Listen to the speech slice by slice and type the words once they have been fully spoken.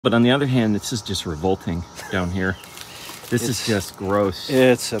But on the other hand, this is just revolting down here. This is just gross.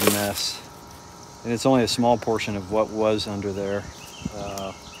 It's a mess. And it's only a small portion of what was under there.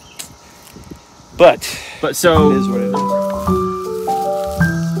 But so it is what it is.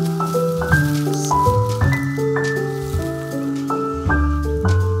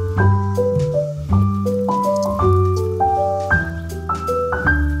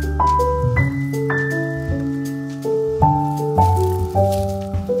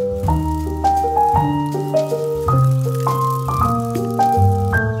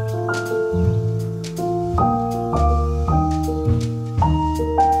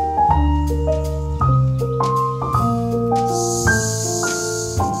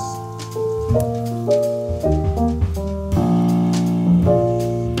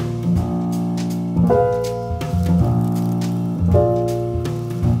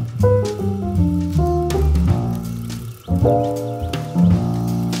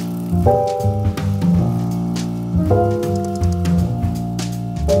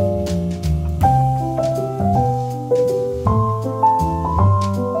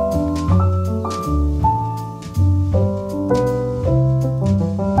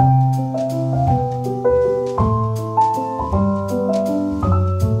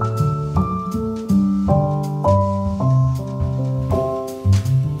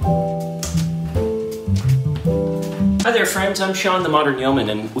 Hi there friends, I'm Sean the Modern Yeoman,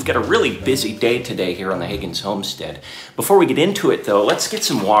 and we've got a really busy day today here on the Higgins homestead. Before we get into it though, let's get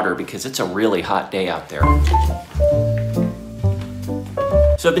some water because it's a really hot day out there.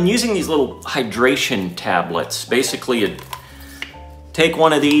 So I've been using these little hydration tablets. Basically you take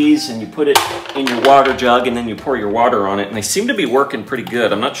one of these and you put it in your water jug and then you pour your water on it, and they seem to be working pretty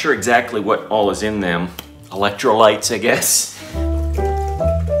good. I'm not sure exactly what all is in them. Electrolytes, I guess.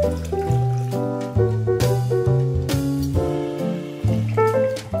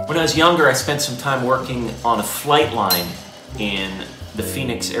 When I was younger, I spent some time working on a flight line in the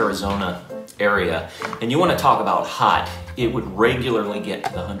Phoenix, Arizona area. And you want to talk about hot. It would regularly get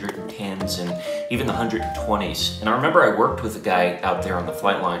to the 110s and even the 120s. And I remember I worked with a guy out there on the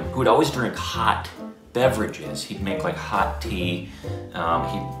flight line who would always drink hot beverages. He'd make like hot tea.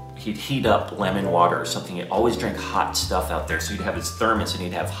 He'd heat up lemon water or something. He'd always drink hot stuff out there. So he'd have his thermos and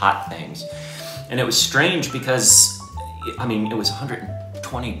he'd have hot things. And it was strange because, I mean, it was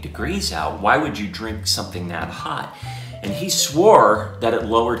 120 degrees out. Why would you drink something that hot? And he swore that it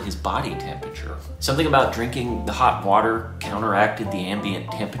lowered his body temperature. Something about drinking the hot water counteracted the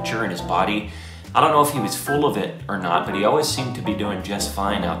ambient temperature in his body. I don't know if he was full of it or not, but he always seemed to be doing just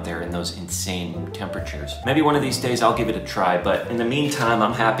fine out there in those insane temperatures. Maybe one of these days I'll give it a try, but in the meantime,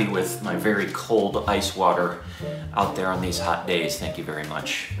 I'm happy with my very cold ice water out there on these hot days. Thank you very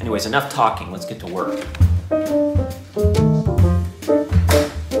much. Anyways, enough talking, let's get to work.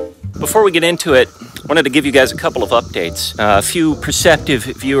 Before we get into it, I wanted to give you guys a couple of updates. A few perceptive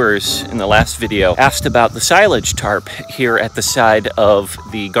viewers in the last video asked about the silage tarp here at the side of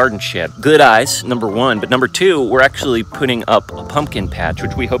the garden shed. Good eyes, number one, but number two, we're actually putting up a pumpkin patch,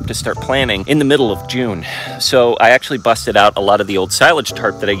 which we hope to start planting in the middle of June. So I actually busted out a lot of the old silage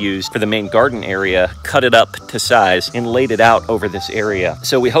tarp that I used for the main garden area, cut it up to size, and laid it out over this area.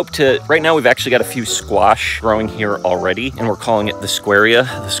 So we hope to, right now we've actually got a few squash growing here already, and we're calling it the squarea,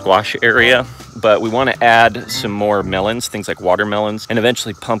 the squash area. But we want to add some more melons, things like watermelons, and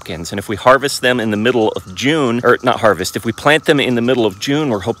eventually pumpkins. And if we harvest them in the middle of June, or not harvest, if we plant them in the middle of June,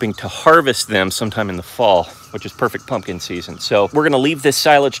 we're hoping to harvest them sometime in the fall, which is perfect pumpkin season. So we're going to leave this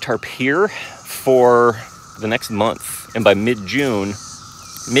silage tarp here for the next month. And by mid-June,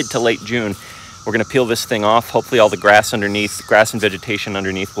 mid to late June, we're going to peel this thing off. Hopefully all the grass underneath, grass and vegetation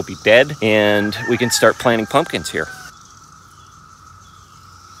underneath will be dead, and we can start planting pumpkins here.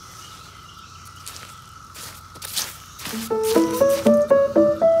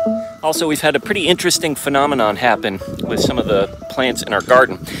 Also, we've had a pretty interesting phenomenon happen with some of the plants in our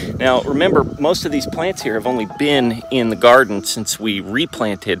garden. Now, remember, most of these plants here have only been in the garden since we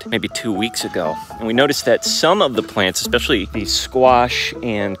replanted maybe 2 weeks ago. And we noticed that some of the plants, especially these squash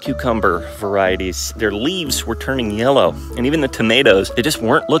and cucumber varieties, their leaves were turning yellow. And even the tomatoes, they just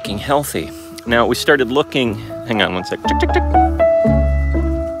weren't looking healthy. Now, we started looking, hang on one sec, tick, tick, tick.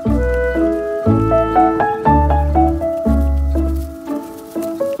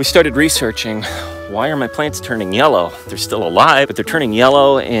 We started researching, why are my plants turning yellow? They're still alive, but they're turning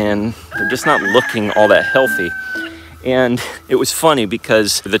yellow and they're just not looking all that healthy. And it was funny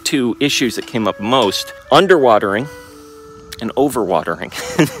because the two issues that came up most, underwatering and overwatering.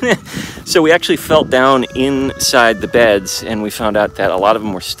 So we actually felt down inside the beds and we found out that a lot of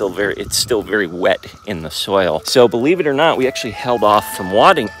them were still very wet in the soil. So believe it or not, we actually held off from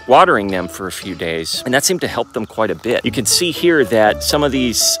watering them for a few days, and that seemed to help them quite a bit. You can see here that some of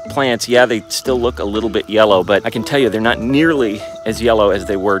these plants, yeah, they still look a little bit yellow, but I can tell you they're not nearly as yellow as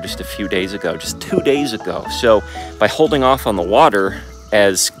they were just a few days ago, just 2 days ago. So by holding off on the water,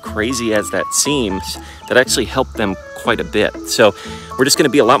 as crazy as that seems, that actually helped them quite a bit. So we're just going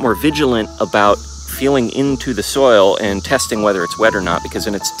to be a lot more vigilant about feeling into the soil and testing whether it's wet or not, because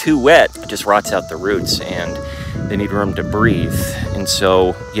when it's too wet, it just rots out the roots and they need room to breathe. And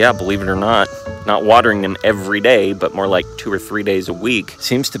so, yeah, believe it or not watering them every day, but more like 2 or 3 days a week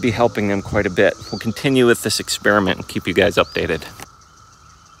seems to be helping them quite a bit. We'll continue with this experiment and keep you guys updated.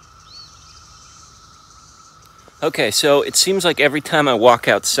 Okay, so it seems like every time I walk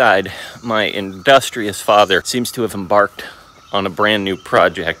outside, my industrious father seems to have embarked on a brand new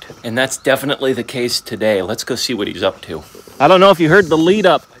project. And that's definitely the case today. Let's go see what he's up to. I don't know if you heard the lead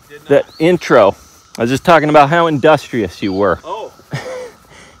up, the intro. I was just talking about how industrious you were. Oh.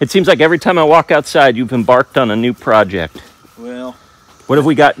 It seems like every time I walk outside, you've embarked on a new project. Well, what have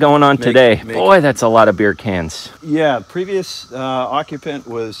we got going on today? Boy, that's a lot of beer cans. Yeah, previous occupant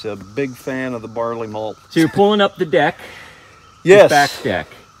was a big fan of the barley malt. So you're pulling up the deck. Yes. The back deck.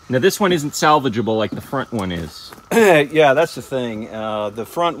 Now this one isn't salvageable like the front one is. Yeah, that's the thing. The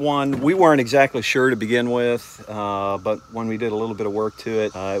front one, we weren't exactly sure to begin with, but when we did a little bit of work to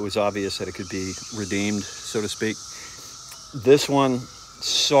it, it was obvious that it could be redeemed, so to speak. This one,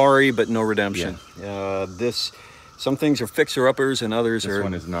 sorry, but no redemption. Yeah. Some things are fixer-uppers and others this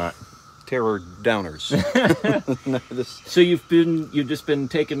one is not. Terror downers. So you've just been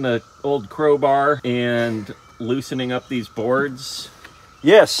taking the old crowbar and loosening up these boards?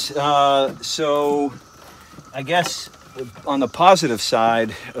 Yes. So I guess on the positive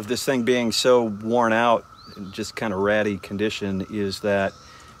side of this thing being so worn out and just kind of ratty condition is that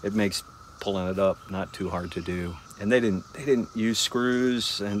it makes pulling it up not too hard to do. And they didn't use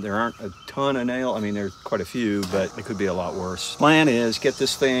screws, and there aren't a ton of nail. I mean, there's quite a few, but it could be a lot worse. Plan is get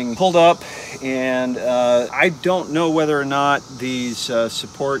this thing pulled up, and I don't know whether or not these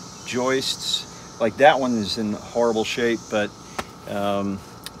support joists, like that one is in horrible shape, but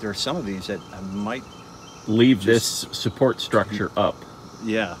there are some of these that I might leave this support structure up.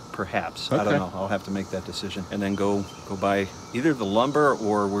 Yeah, perhaps. Okay. I don't know. I'll have to make that decision and then go buy either the lumber,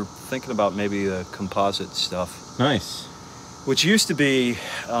 or we're thinking about maybe the composite stuff. Nice. Which used to be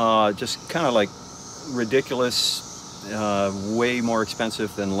just kind of like ridiculous, way more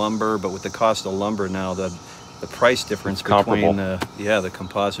expensive than lumber, but with the cost of lumber now, the price difference between the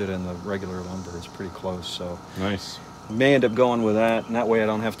composite and the regular lumber is pretty close. So nice. May end up going with that, and that way I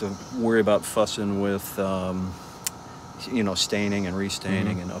don't have to worry about fussing with you know, staining and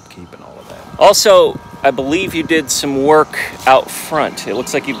restaining and upkeep and all of that. Also, I believe you did some work out front. It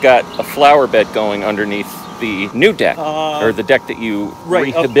looks like you've got a flower bed going underneath the new deck, or the deck that you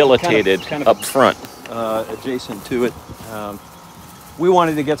rehabilitated kind of up front. Adjacent to it. We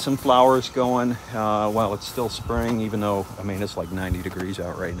wanted to get some flowers going while it's still spring, even though, I mean, it's like 90 degrees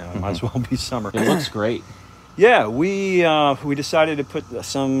out right now. It might as well be summer. It looks great. Yeah, we decided to put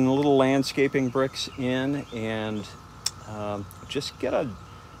some little landscaping bricks in and just get a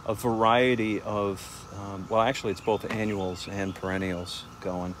variety of, well, actually it's both annuals and perennials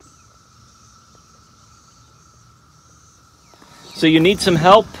going. So you need some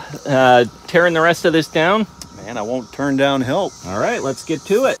help tearing the rest of this down? Man, I won't turn down help. All right, let's get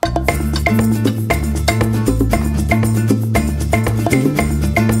to it.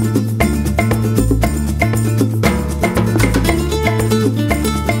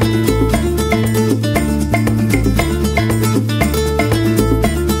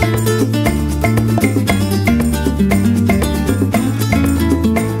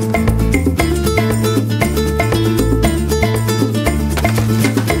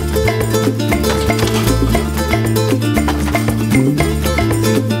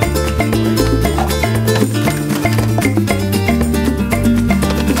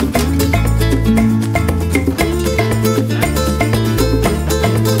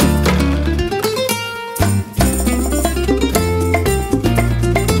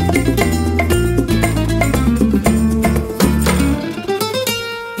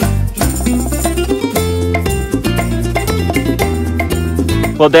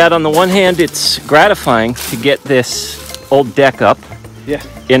 Well, Dad, on the one hand, it's gratifying to get this old deck up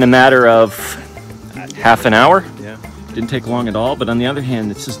in a matter of half an hour. Yeah. Didn't take long at all, but on the other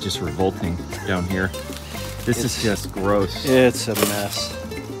hand, this is just revolting down here. This is just gross. It's a mess.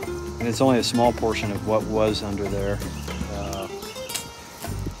 And it's only a small portion of what was under there.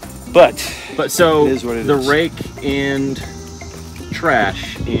 But so it is what it the is. rake and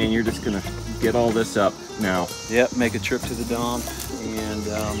trash, and you're just gonna get all this up now. Yep, make a trip to the dump, and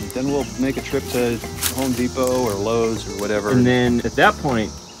then we'll make a trip to Home Depot or Lowe's or whatever. And then at that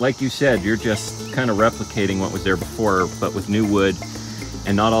point, like you said, you're just kind of replicating what was there before, but with new wood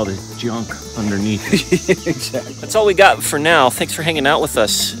and not all this junk underneath. Exactly. That's all we got for now. Thanks for hanging out with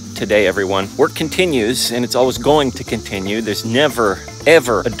us today, everyone. Work continues, and it's always going to continue. There's never,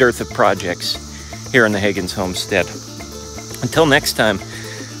 ever a dearth of projects here in the Hagen's homestead. Until next time,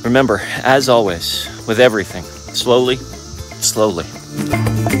 remember, as always, with everything, slowly, slowly.